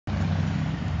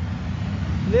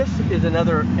This is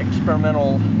another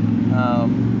experimental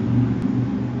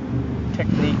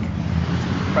technique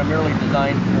primarily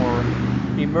designed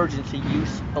for emergency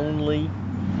use only.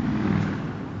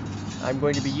 I'm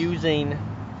going to be using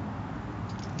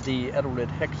the Edelrid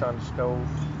Hexon stove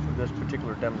for this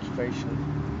particular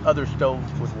demonstration. Other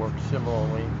stoves would work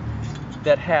similarly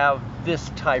that have this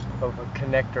type of a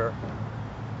connector,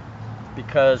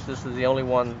 because this is the only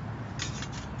one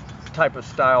type of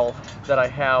style that I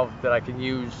have that I can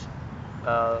use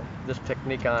this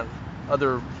technique on.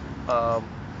 Other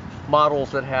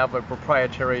models that have a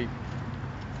proprietary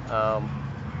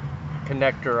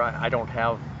connector, I don't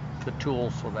have the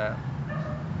tools for that.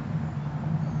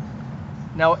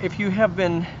 Now, if you have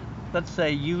been, let's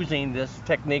say, using this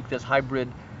technique, this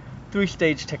hybrid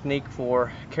three-stage technique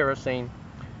for kerosene,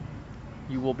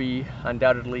 you will be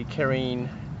undoubtedly carrying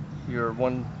your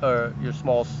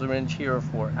small syringe here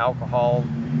for alcohol.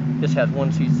 This has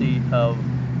 1 cc of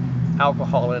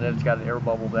alcohol in it. It's got an air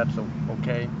bubble, that's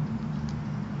okay.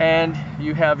 And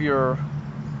you have your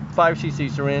 5 cc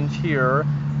syringe here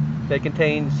that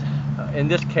contains, in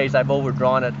this case I've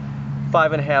overdrawn it,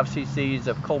 5.5 cc's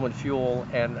of Coleman fuel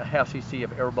and a half cc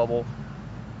of air bubble.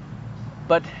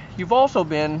 But you've also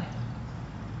been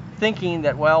thinking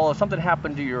that, well, if something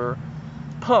happened to your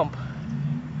pump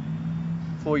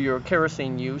for your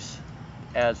kerosene use,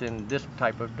 as in this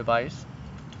type of device,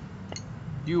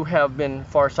 you have been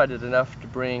farsighted enough to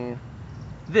bring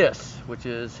this, which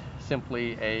is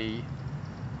simply a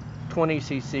 20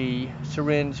 cc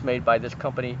syringe made by this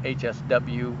company,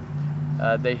 HSW.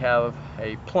 They have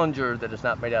a plunger that is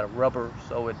not made out of rubber,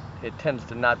 so it tends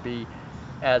to not be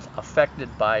as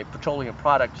affected by petroleum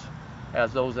products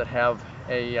as those that have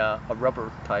a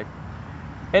rubber type.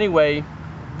 Anyway,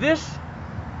 this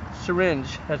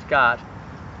syringe has got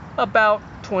about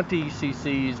 20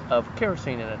 cc's of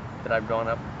kerosene in it that I've drawn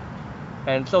up.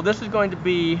 And so this is going to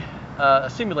be a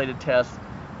simulated test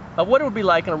of what it would be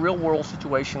like in a real world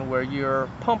situation where your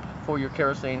pump for your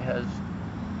kerosene has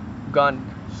gone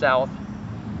south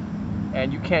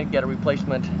and you can't get a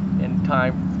replacement in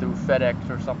time through FedEx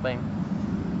or something.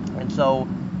 And so,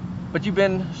 but you've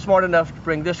been smart enough to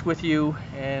bring this with you,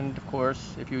 and of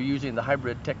course, if you're using the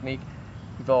hybrid technique,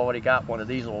 you've already got one of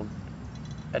these little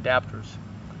adapters.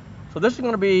 So this is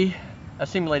going to be a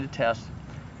simulated test.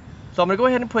 So I'm going to go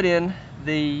ahead and put in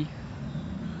the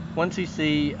 1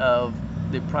 cc of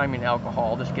the priming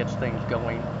alcohol. This gets things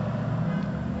going.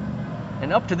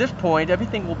 And up to this point,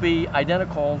 everything will be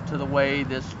identical to the way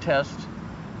this test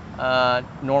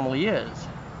normally is,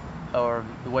 or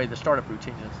the way the startup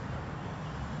routine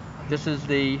is. This is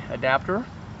the adapter,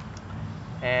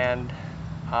 and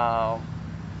I'm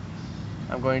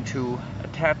going to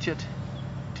attach it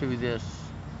to this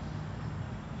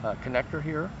connector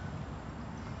here.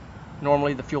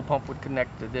 Normally the fuel pump would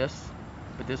connect to this,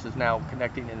 but this is now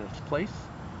connecting in its place.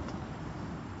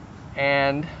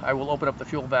 And I will open up the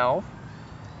fuel valve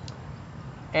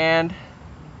and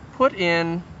put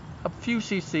in a few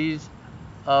cc's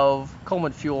of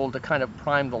Coleman fuel to kind of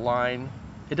prime the line.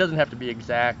 It doesn't have to be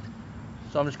exact,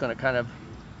 so I'm just going to kind of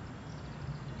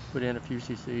put in a few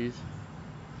cc's.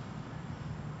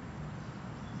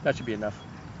 That should be enough.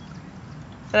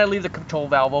 And I leave the control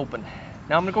valve open.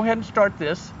 Now I'm going to go ahead and start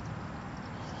this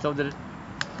so that it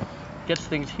gets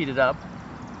things heated up.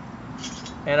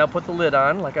 And I'll put the lid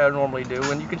on like I normally do,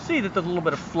 and you can see that there's a little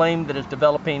bit of flame that is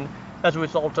developing as a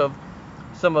result of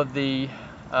some of the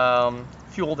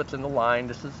fuel that's in the line.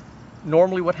 This is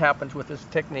normally what happens with this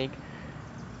technique.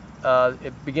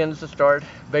 It begins to start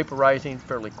vaporizing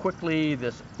fairly quickly.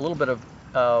 This little bit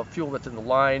of fuel that's in the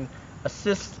line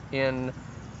assists in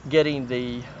getting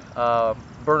the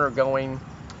burner going.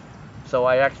 So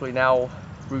I actually now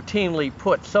routinely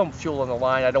put some fuel in the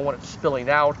line. I don't want it spilling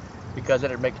out, because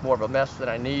then it makes more of a mess than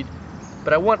I need.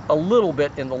 But I want a little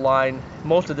bit in the line.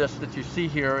 Most of this that you see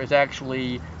here is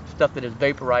actually stuff that is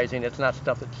vaporizing. It's not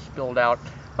stuff that's spilled out.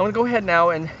 I'm going to go ahead now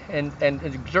and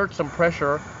exert some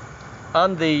pressure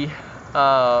on the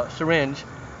syringe,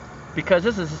 because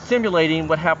this is simulating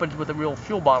what happens with a real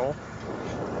fuel bottle.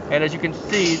 And as you can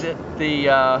see, that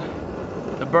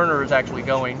the burner is actually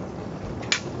going.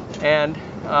 And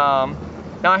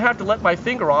now I have to let my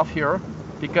finger off here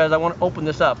because I want to open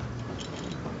this up,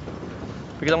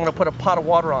 because I'm going to put a pot of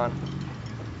water on.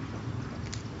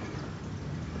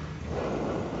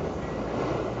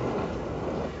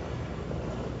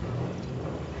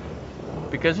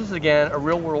 Because this is, again, a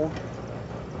real world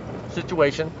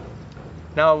situation.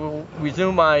 Now I will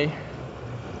resume my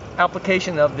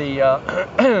application of the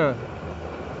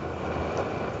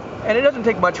and it doesn't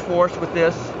take much force with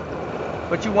this,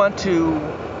 but you want to,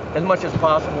 as much as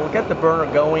possible, get the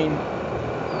burner going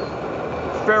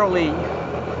fairly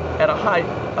at a high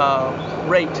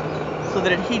rate so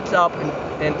that it heats up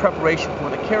in preparation for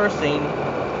the kerosene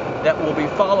that will be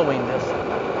following this.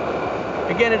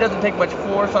 Again, it doesn't take much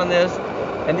force on this,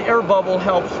 and the air bubble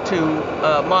helps to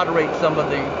moderate some of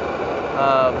the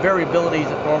variabilities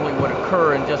that normally would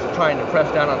occur in just trying to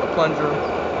press down on the plunger.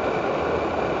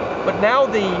 But now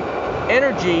the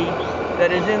energy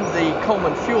that is in the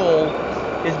Coleman fuel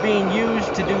is being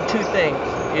used to do two things.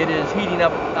 It is heating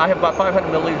up, I have about 500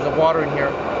 milliliters of water in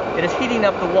here. It is heating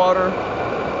up the water,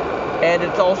 and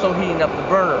it's also heating up the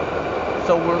burner.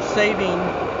 So we're saving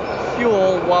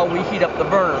fuel while we heat up the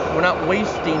burner. We're not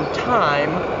wasting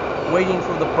time waiting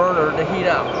for the burner to heat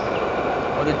up,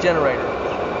 or the generator.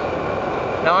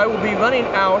 Now I will be running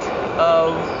out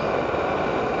of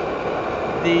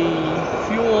the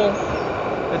fuel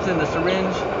that's in the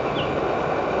syringe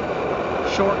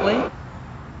shortly.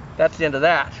 That's the end of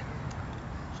that.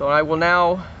 So I will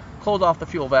now close off the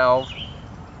fuel valve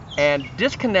and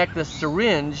disconnect the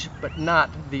syringe, but not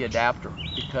the adapter,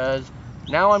 because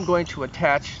now I'm going to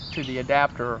attach to the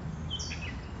adapter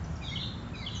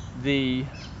the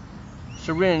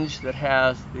syringe that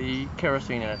has the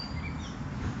kerosene in it.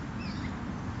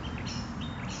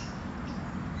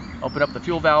 Open up the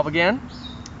fuel valve again,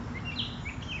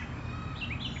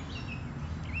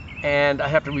 and I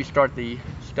have to restart the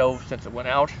stove since it went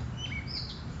out.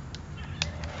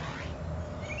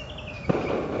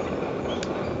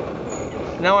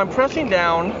 Now I'm pressing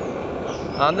down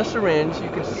on the syringe. You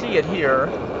can see it here.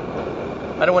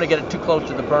 I don't want to get it too close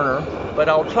to the burner, but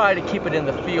I'll try to keep it in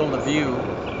the field of view.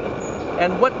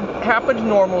 And what happens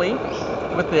normally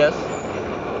with this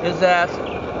is that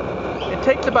it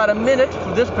takes about a minute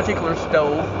for this particular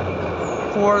stove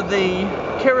for the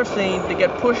kerosene to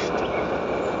get pushed,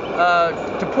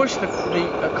 to push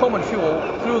the Coleman fuel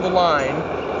through the line,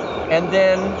 and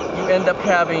then you end up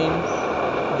having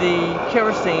the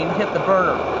kerosene hit the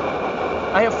burner.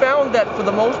 I have found that for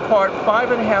the most part,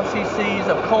 5.5 cc's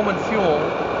of Coleman fuel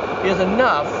is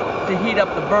enough to heat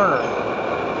up the burner.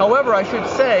 However, I should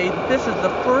say this is the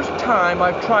first time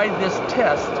I've tried this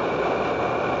test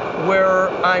where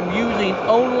I'm using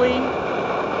only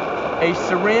a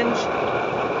syringe,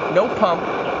 no pump,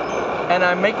 and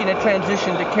I'm making a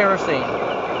transition to kerosene.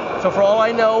 So for all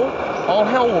I know, all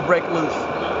hell will break loose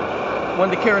when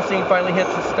the kerosene finally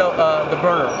hits the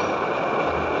burner.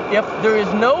 If there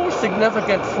is no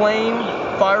significant flame,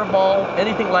 fireball,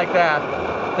 anything like that,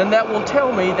 then that will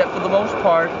tell me that for the most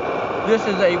part, this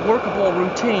is a workable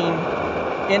routine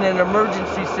in an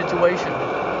emergency situation.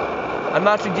 I'm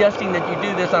not suggesting that you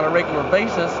do this on a regular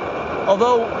basis,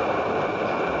 although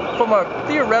from a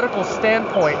theoretical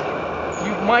standpoint,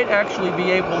 you might actually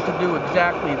be able to do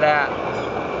exactly that.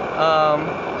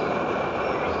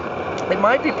 It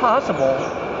might be possible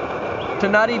to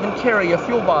not even carry a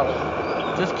fuel bottle.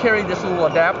 Just carry this little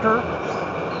adapter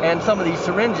and some of these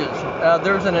syringes.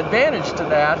 There's an advantage to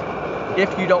that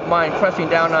if you don't mind pressing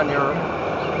down on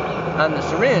the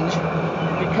syringe,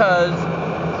 because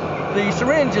the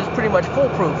syringe is pretty much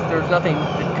foolproof. There's nothing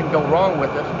that can go wrong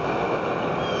with it.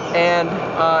 And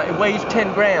it weighs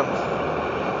 10 grams.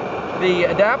 The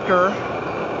adapter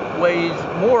weighs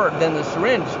more than the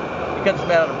syringe because it's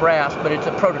made out of brass, but it's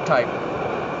a prototype.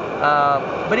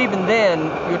 But even then,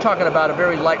 you're talking about a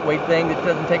very lightweight thing that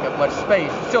doesn't take up much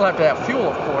space. You still have to have fuel,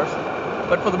 of course,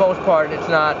 but for the most part, it's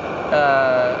not,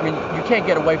 I mean, you can't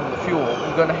get away from the fuel.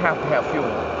 You're going to have fuel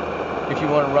if you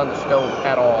want to run the stove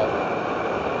at all.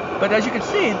 But as you can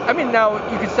see, I mean, now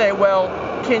you could say, well,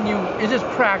 is this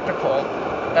practical?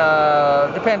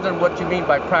 Depends on what you mean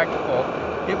by practical.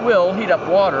 It will heat up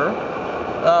water.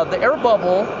 The air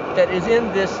bubble that is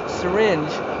in this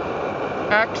syringe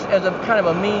acts as a kind of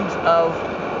a means of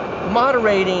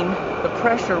moderating the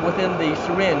pressure within the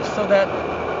syringe, so that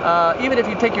even if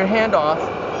you take your hand off,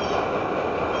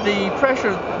 the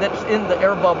pressure that's in the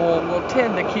air bubble will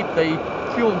tend to keep the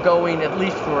fuel going at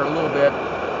least for a little bit,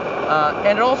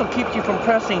 and it also keeps you from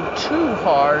pressing too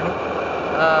hard.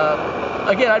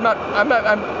 Again,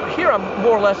 I'm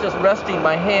more or less just resting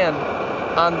my hand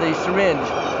on the syringe.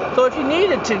 So if you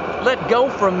needed to let go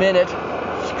for a minute,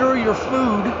 stir your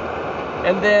food,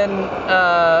 and then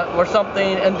or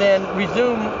something, and then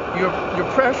resume your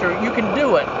pressure, you can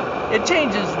do it. It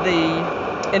changes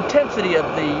the intensity of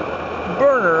the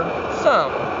burner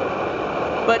some,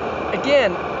 but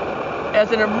again,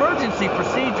 as an emergency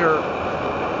procedure,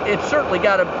 it's certainly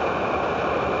got to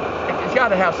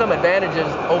have some advantages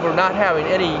over not having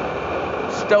any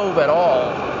stove at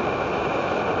all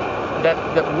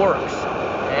that works.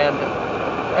 And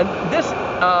this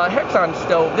Hexon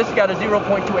stove, this has got a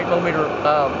 0.28 millimeter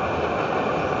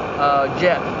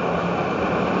jet.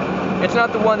 It's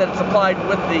not the one that's supplied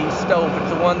with the stove.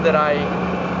 It's the one that I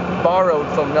borrowed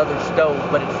from another stove,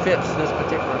 but it fits this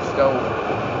particular stove.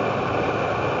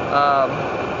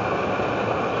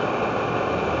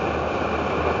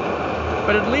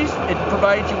 But at least it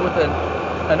provides you with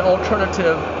an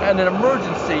alternative and an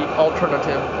emergency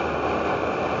alternative.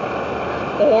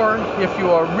 Or if you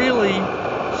are really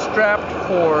strapped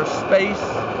for space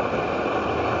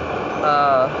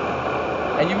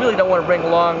and you really don't want to bring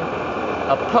along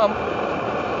a pump,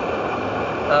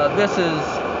 this is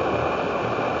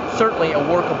certainly a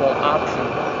workable option.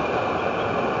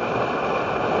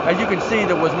 As you can see,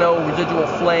 there was no residual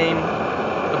flame.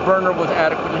 The burner was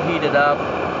adequately heated up,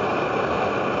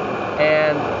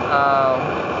 and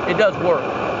it does work.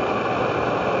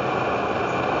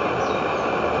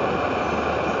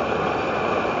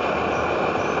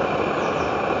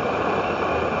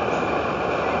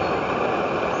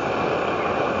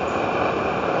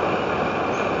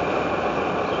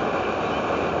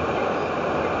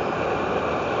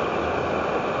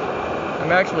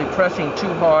 I'm actually pressing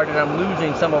too hard and I'm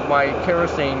losing some of my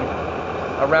kerosene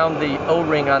around the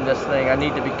O-ring on this thing. I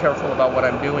need to be careful about what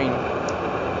I'm doing.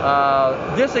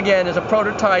 This again is a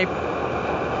prototype.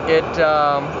 It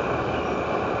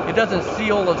doesn't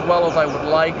seal as well as I would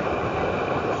like,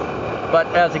 but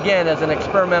as an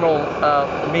experimental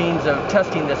means of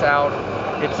testing this out,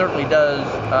 it certainly does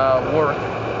work.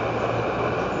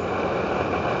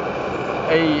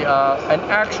 An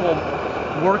actual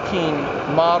working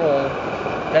model,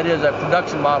 that is a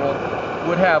production model,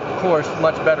 would have, of course,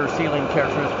 much better sealing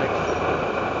characteristics.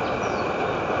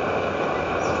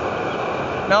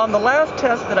 Now, on the last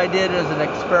test that I did as an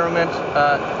experiment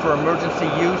for emergency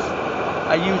use,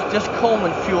 I used just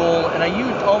Coleman fuel, and I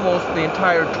used almost the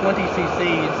entire 20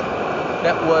 cc's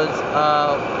that was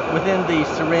within the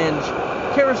syringe.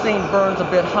 Kerosene burns a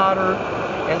bit hotter,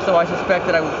 and so I suspect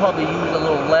that I would probably use a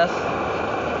little less.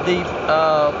 The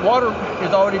water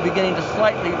is already beginning to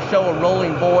slightly show a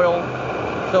rolling boil,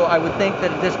 so I would think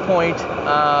that at this point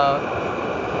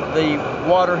the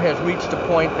water has reached a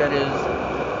point that is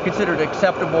considered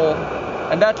acceptable,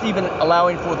 and that's even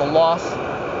allowing for the loss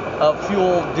of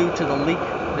fuel due to the leak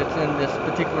that's in this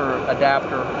particular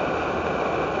adapter.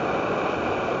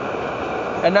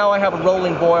 And now I have a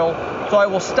rolling boil, so I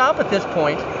will stop at this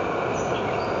point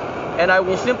and I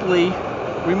will simply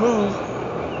remove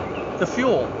the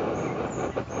fuel.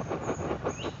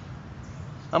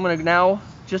 I'm going to now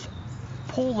just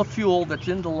pull the fuel that's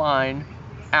in the line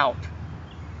out.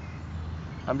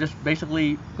 I'm just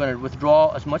basically going to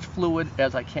withdraw as much fluid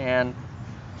as I can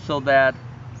so that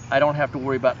I don't have to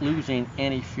worry about losing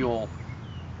any fuel.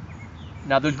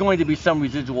 Now, there's going to be some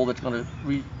residual that's going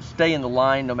to stay in the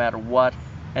line no matter what.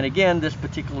 And again, this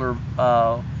particular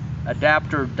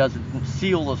adapter doesn't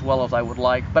seal as well as I would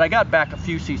like, but I got back a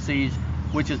few cc's,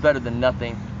 which is better than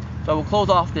nothing. So I will close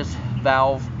off this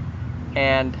valve,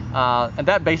 and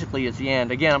that basically is the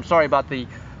end. Again, I'm sorry about the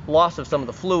loss of some of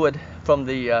the fluid from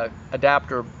the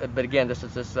adapter, but again, this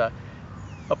is a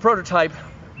prototype,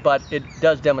 but it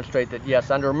does demonstrate that yes,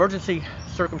 under emergency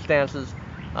circumstances,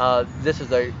 this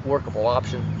is a workable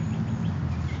option.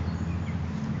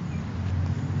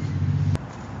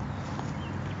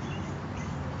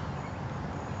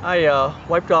 I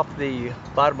wiped off the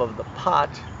bottom of the pot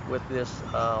with this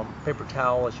paper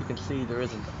towel. As you can see, there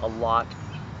isn't a lot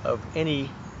of any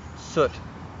soot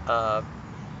on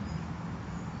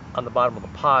the bottom of the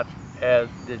pot, as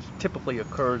it typically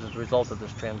occurs as a result of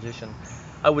this transition.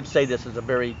 I would say this is a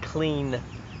very clean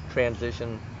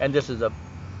transition, and this is a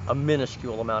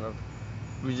minuscule amount of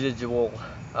residual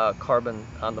carbon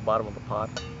on the bottom of the pot.